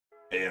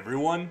Hey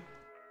everyone,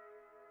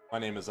 my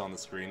name is on the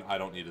screen, I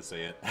don't need to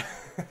say it.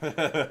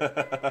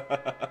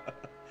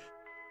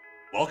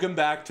 Welcome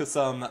back to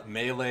some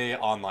Melee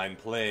online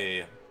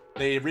play.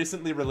 They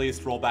recently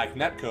released Rollback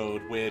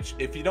netcode, which,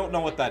 if you don't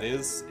know what that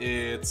is,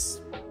 it's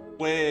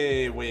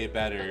way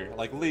better,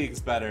 like leagues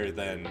better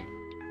than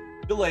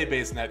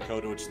delay-based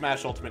netcode, which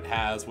Smash Ultimate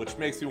has, which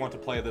makes me want to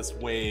play this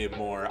way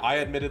more. I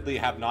admittedly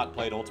have not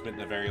played Ultimate in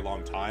a very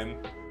long time,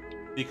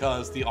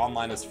 because the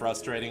online is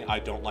frustrating. I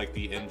don't like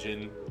the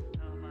engine.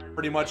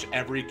 Pretty much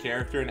every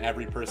character and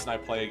every person I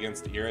play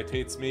against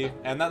irritates me,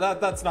 and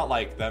that's not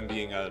like them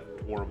being a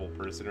horrible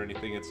person or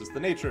anything, it's just the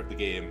nature of the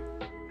game,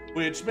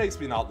 which makes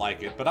me not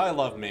like it. But I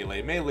love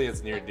Melee. Melee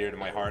is near and dear to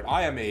my heart.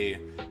 I am a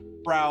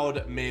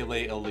proud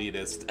Melee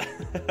elitist.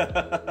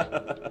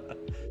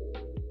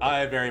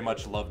 I very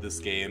much love this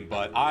game,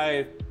 but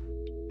I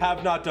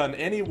have not done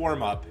any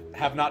warm-up,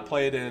 have not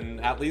played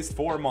in at least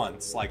 4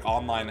 months, like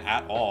online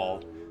at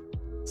all.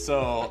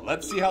 So,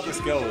 let's see how this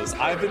goes.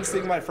 I've been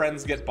seeing my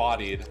friends get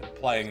bodied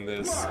playing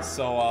this,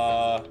 so,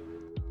 a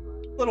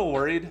little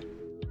worried.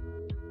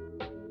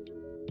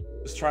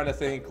 Just trying to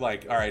think,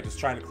 like, alright, just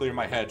trying to clear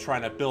my head,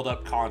 trying to build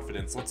up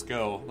confidence. Let's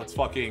go. Let's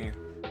fucking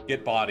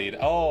get bodied.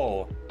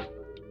 Oh!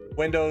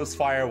 Windows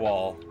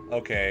firewall.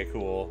 Okay,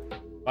 cool.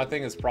 My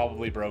thing is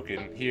probably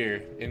broken.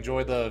 Here,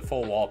 enjoy the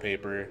full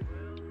wallpaper.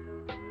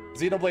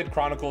 Xenoblade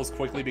Chronicles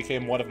quickly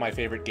became one of my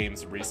favorite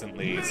games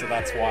recently, so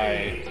that's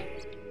why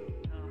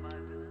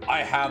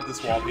I have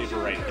this wallpaper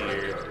right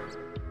here.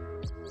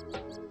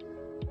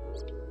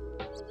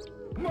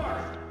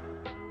 Marth.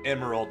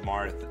 Emerald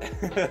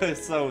Marth.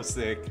 So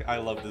sick. I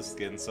love this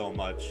skin so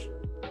much.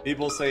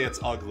 People say it's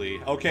ugly.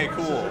 Okay,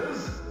 cool.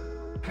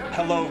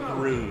 Hello,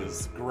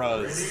 Gruz.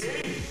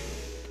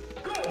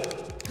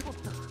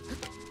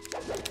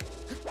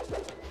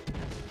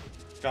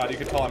 God, you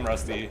can tell I'm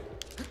rusty.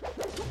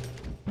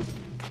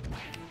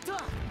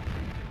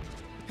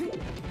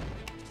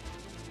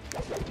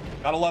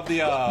 Gotta love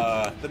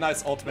the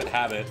nice ultimate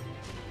habit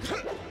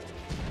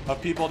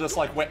of people just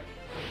like, wait.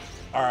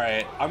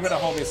 Alright, I'm gonna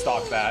homie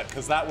stalk that,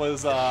 because that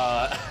was,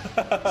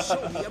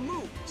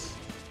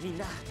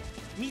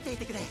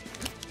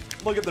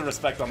 Look at the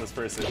respect on this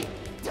person.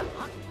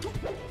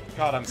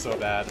 God, I'm so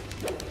bad.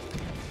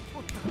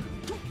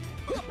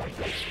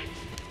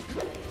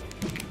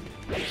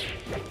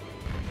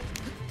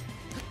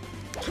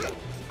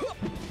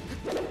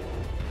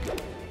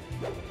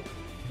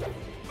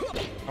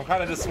 I'm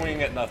kind of just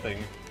swinging at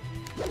nothing.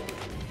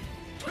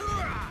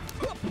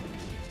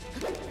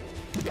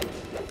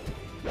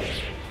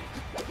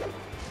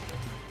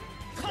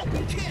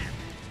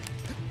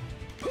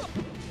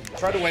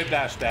 Try to wave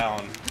dash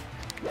down.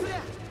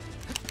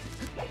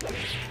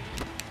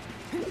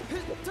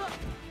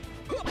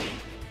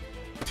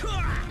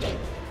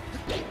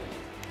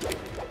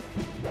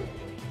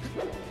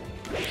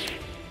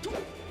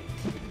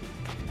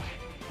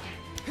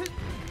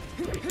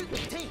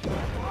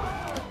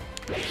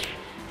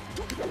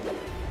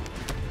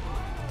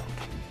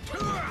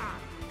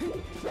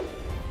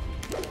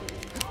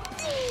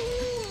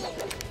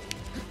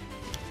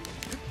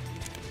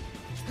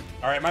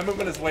 Alright, my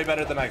movement is way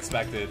better than I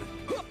expected.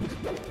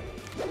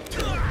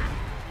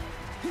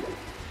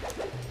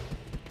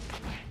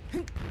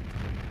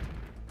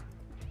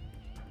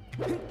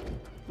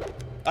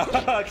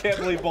 I can't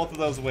believe both of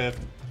those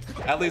whiffed.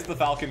 At least the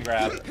Falcon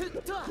grab.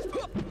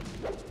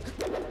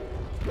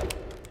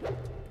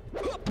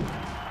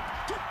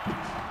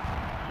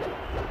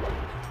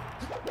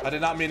 I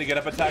did not mean to get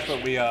up attack,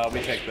 but we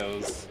take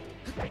those.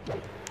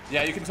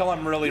 Yeah, you can tell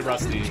I'm really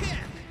rusty.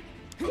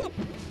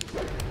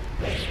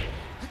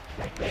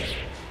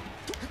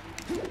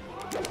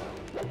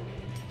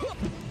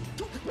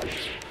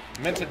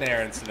 Meant to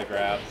nair instead of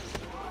grab.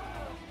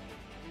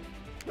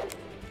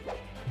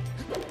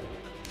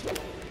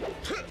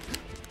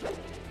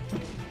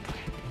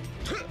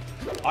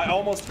 I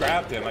almost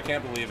grabbed him. I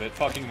can't believe it.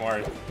 Fucking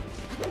Marth.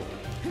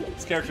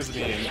 This character's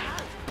mean.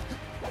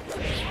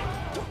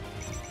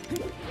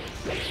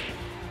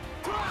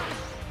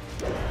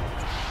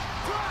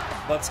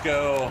 Let's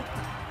go.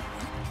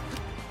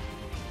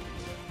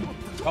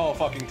 Oh,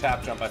 fucking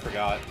tap jump. I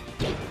forgot.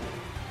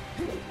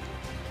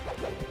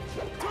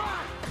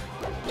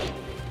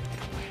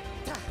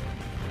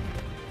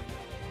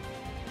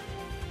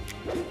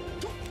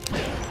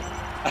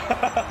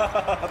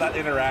 That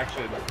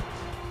interaction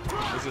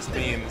was just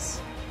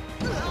memes.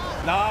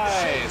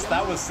 Nice!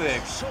 That was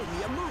sick.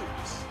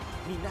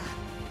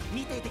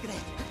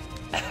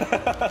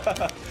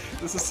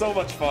 This is so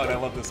much fun. I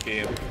love this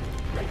game.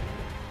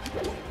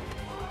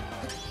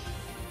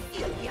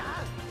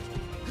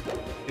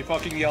 He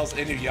fucking yells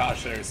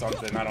Inuyasha or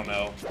something. I don't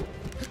know.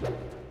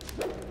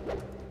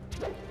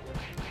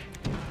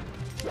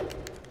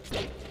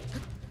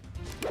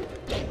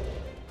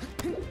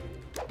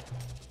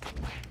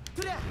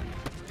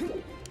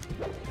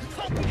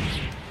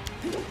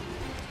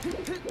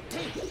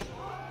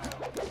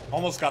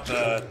 Almost got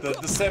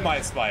the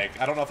semi-spike.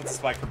 I don't know if it's a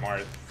spike for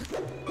Marth.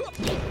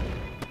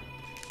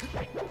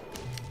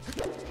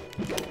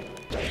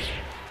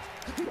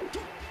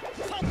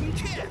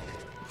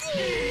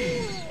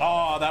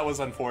 Oh, that was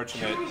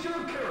unfortunate.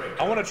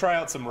 I want to try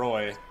out some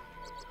Roy.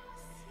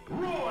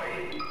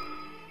 Roy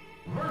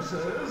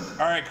versus.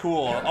 All right,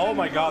 cool. Oh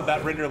my god,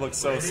 that render looks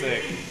so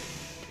sick.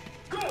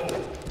 Go.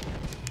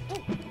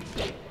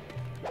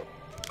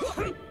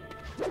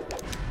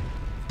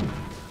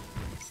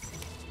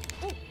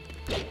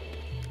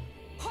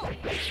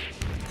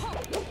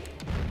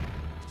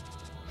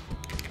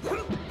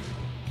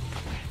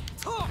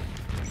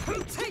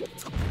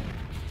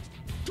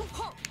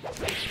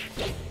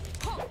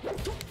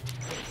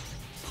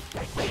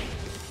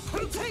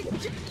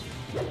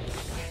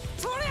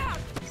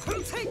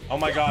 Oh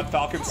my god,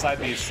 Falcon side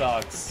B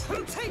sucks.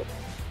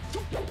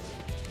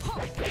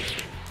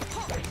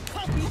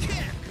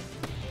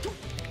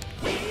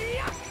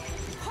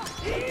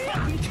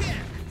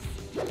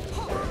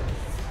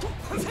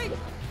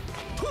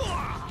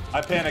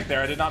 I panicked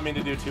there. I did not mean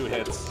to do 2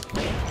 hits.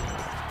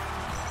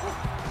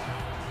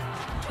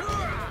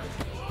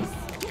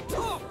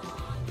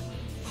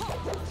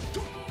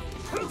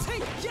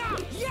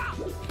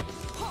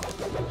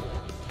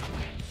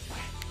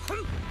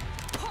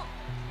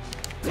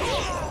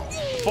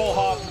 Full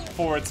hop,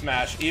 forward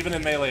smash. Even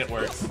in melee, it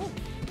works.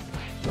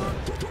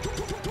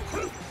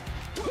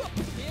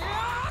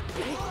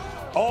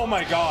 Oh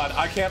my god,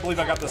 I can't believe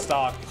I got the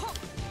stock.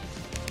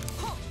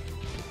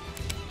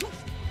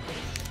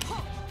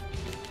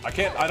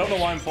 I don't know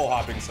why I'm full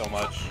hopping so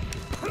much.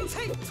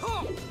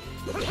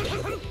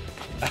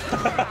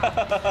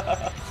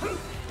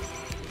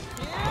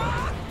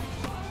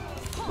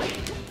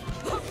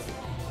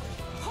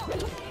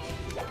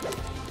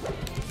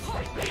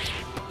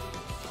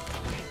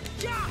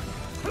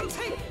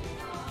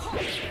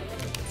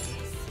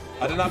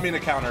 I did not mean to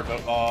counter,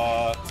 but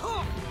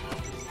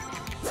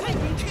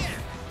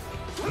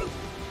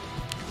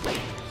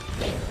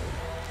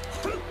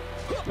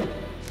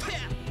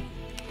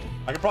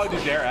I could probably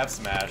do Dare F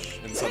Smash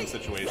in some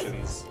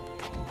situations.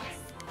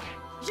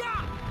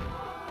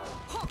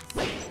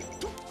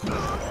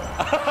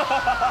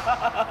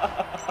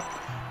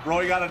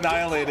 Roy got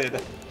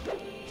annihilated.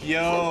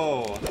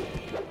 Yo.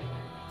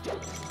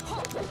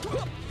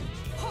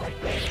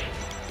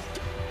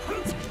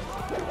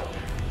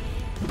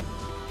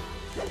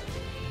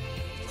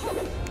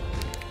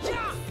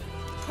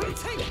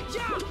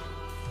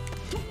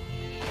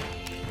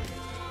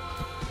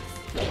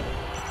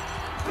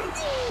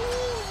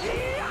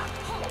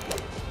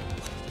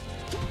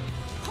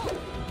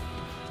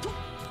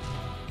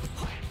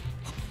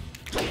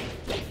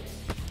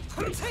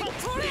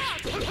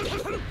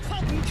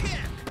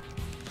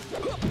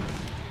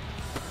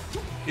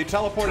 He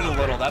teleported a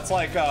little. That's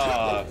like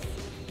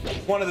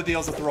one of the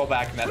deals with the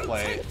Rollback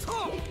Netplay.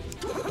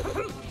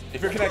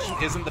 If your connection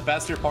isn't the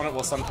best, your opponent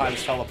will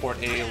sometimes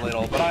teleport a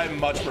little, but I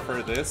much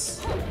prefer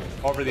this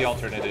over the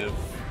alternative.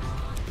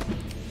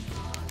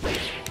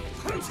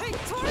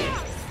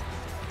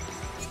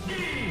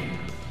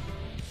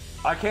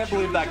 I can't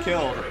believe that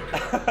killed.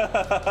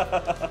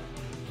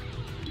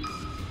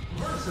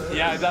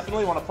 Yeah, I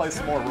definitely want to play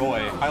some more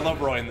Roy. I love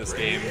Roy in this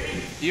game.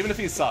 Even if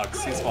he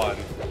sucks, he's fun.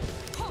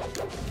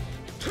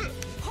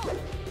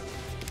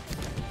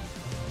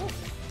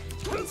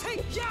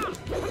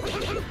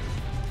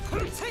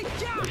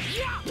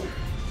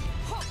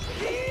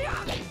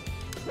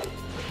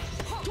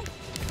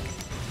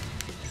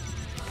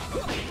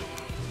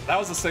 That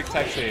was a sick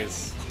tech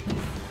chase.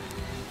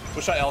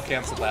 Wish I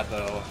L-canceled that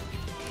though.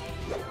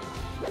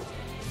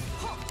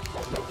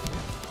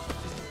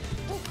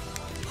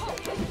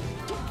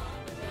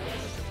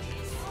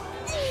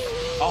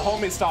 I'll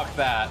homie stock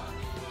that.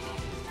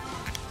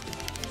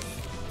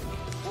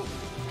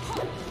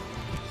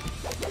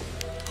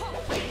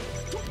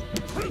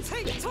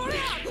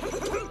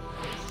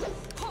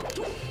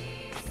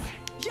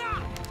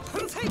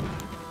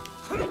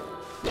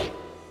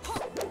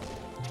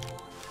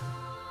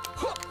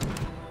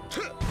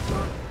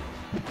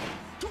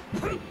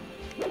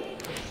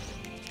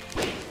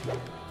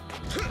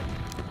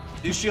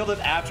 He shielded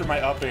after my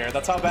up air.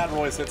 That's how bad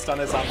Roy's hit stun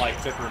is on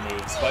like tipper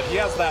moves, but he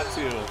has that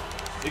too.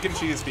 He can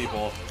cheese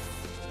people.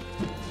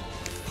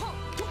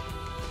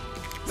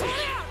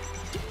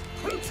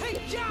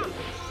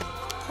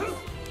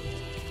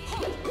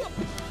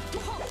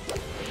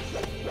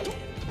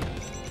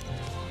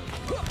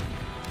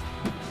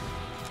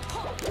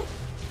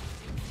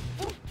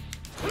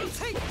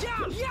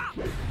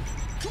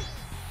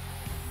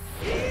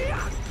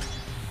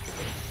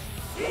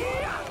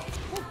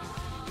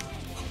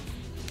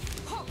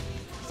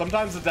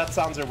 Sometimes the death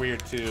sounds are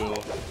weird too.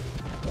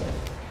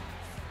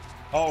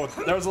 Oh,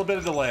 there was a little bit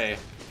of delay.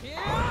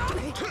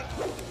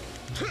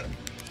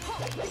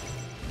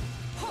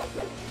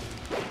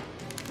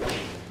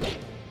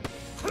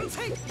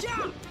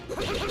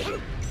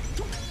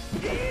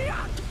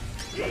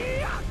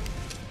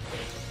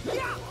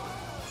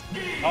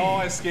 Oh,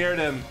 I scared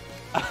him.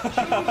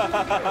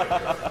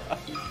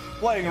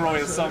 Playing Roy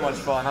is so much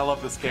fun. I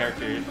love this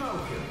character.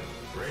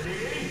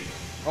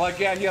 Like,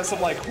 yeah, he has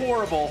some like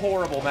horrible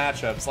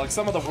matchups, like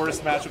some of the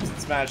worst matchups in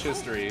Smash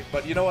history.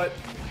 But you know what?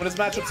 When his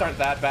matchups aren't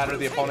that bad or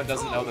the opponent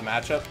doesn't know the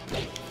matchup,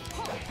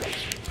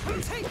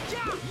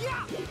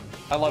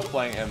 I love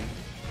playing him.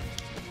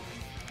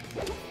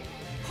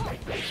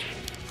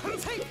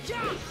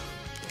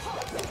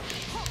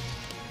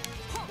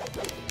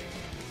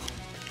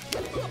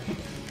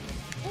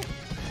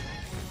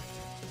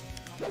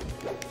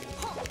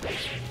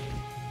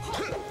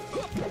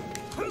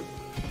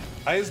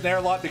 I use Nair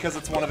a lot because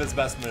it's one of his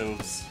best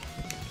moves.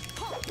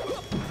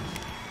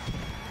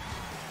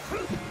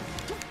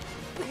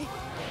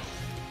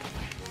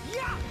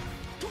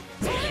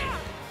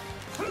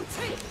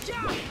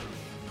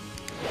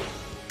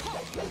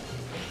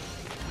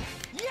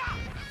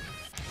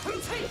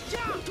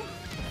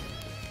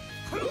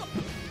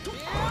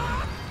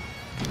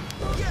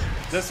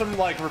 There's some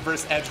like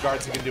reverse edge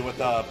guards you can do with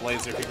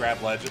Blazer if you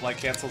grab ledge. It like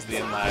cancels the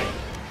in lag.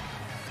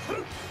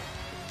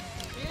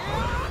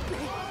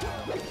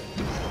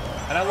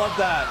 And I love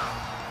that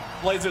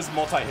Blazer's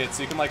multi-hit,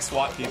 so you can like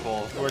swat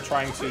people who are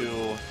trying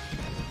to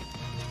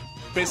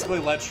basically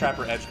ledge trap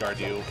or edge guard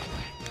you.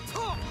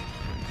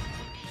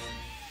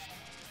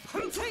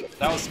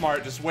 That was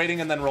smart, just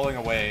waiting and then rolling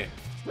away.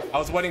 I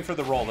was waiting for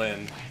the roll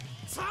in.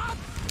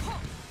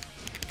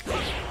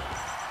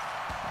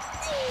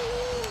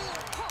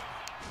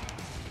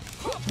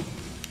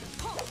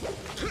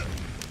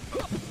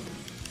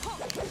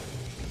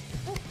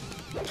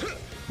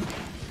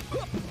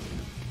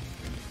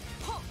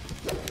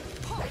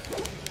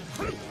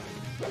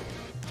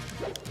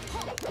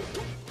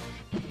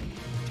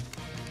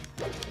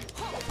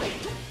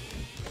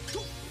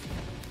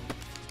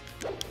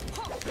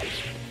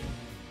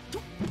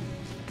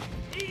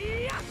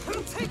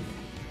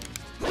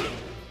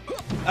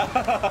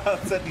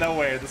 Said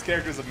nowhere. This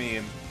character's a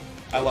meme.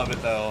 I love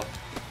it though.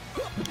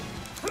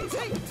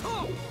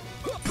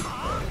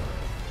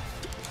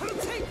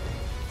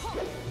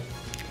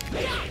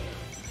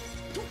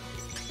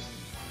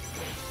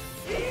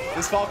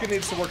 This Falcon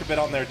needs to work a bit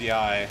on their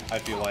DI, I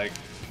feel like.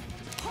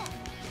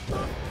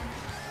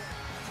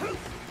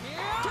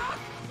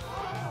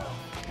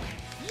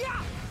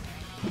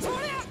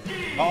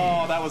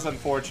 Oh, that was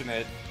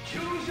unfortunate.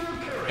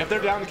 If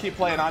they're down to keep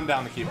playing, I'm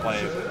down to keep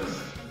playing.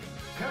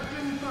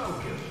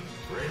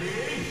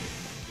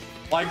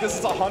 Like, this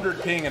is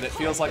 100 ping and it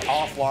feels like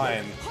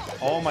offline.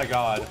 Oh my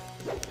god.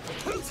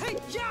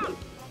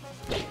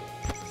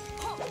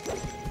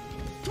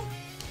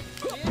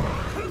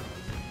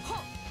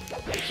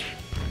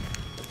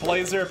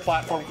 Blazer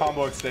platform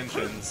combo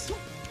extensions.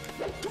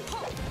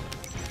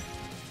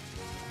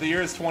 The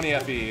year is 20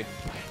 FE.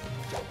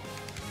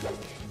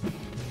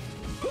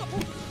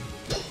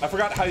 I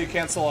forgot how you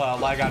cancel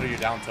lag out of your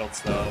down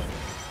tilts though.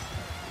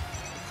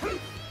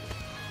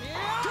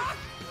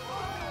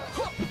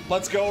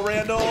 Let's go,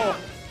 Randall!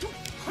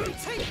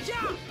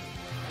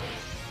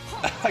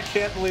 I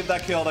can't believe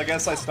that killed. I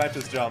guess I sniped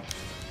his jump.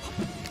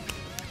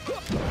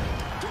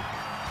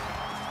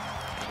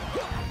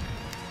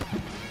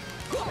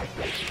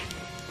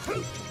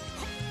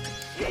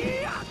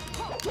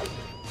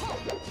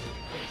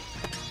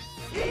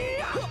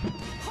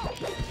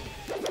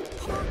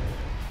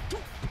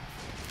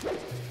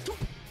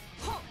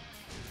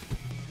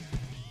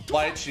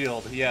 Light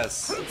shield,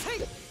 yes.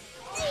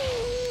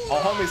 I'll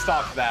homie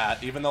stock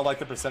that, even though like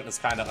the percent is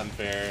kind of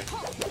unfair.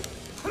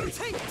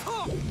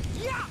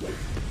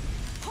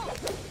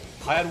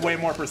 I had way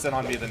more percent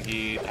on me than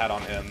he had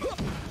on him.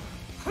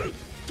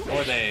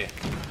 Or they.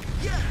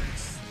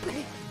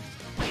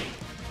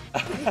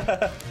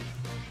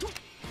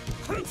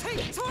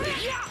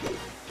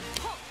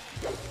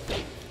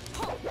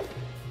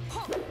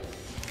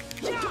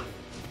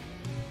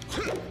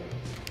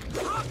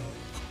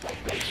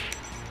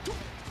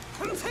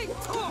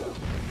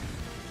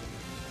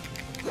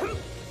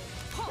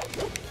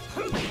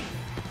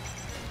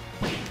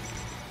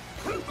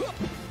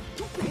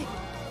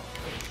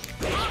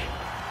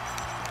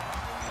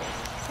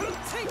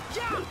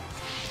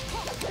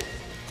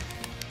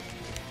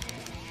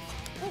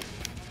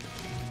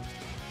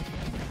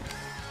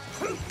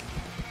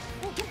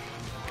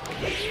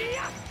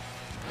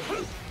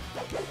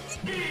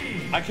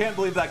 I can't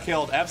believe that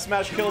killed. F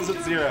smash kills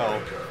at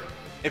 0.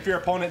 If your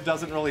opponent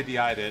doesn't really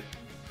DI it.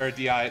 Or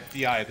DI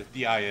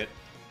it.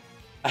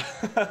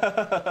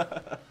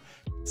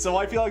 So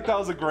I feel like that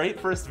was a great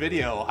first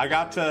video. I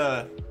got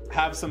to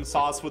have some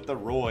sauce with the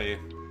Roy.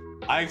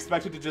 I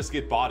expected to just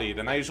get bodied,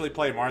 and I usually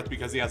play Marth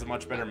because he has a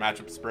much better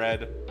matchup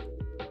spread.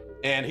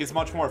 And he's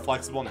much more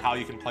flexible in how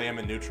you can play him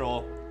in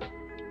neutral.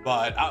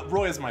 But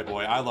Roy is my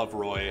boy. I love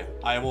Roy.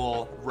 I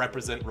will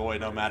represent Roy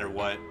no matter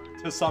what,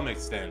 to some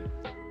extent.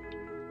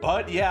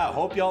 But yeah,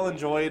 hope y'all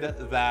enjoyed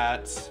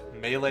that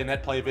Melee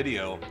Netplay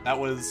video. That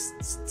was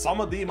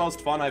some of the most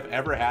fun I've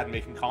ever had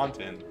making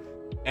content.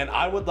 And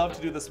I would love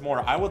to do this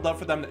more. I would love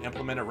for them to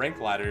implement a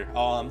rank ladder.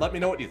 Let me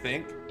know what you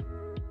think.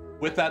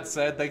 With that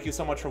said, thank you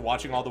so much for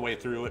watching all the way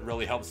through. It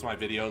really helps my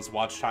videos.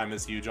 Watch time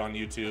is huge on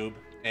YouTube.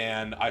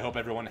 And I hope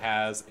everyone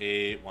has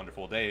a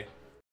wonderful day.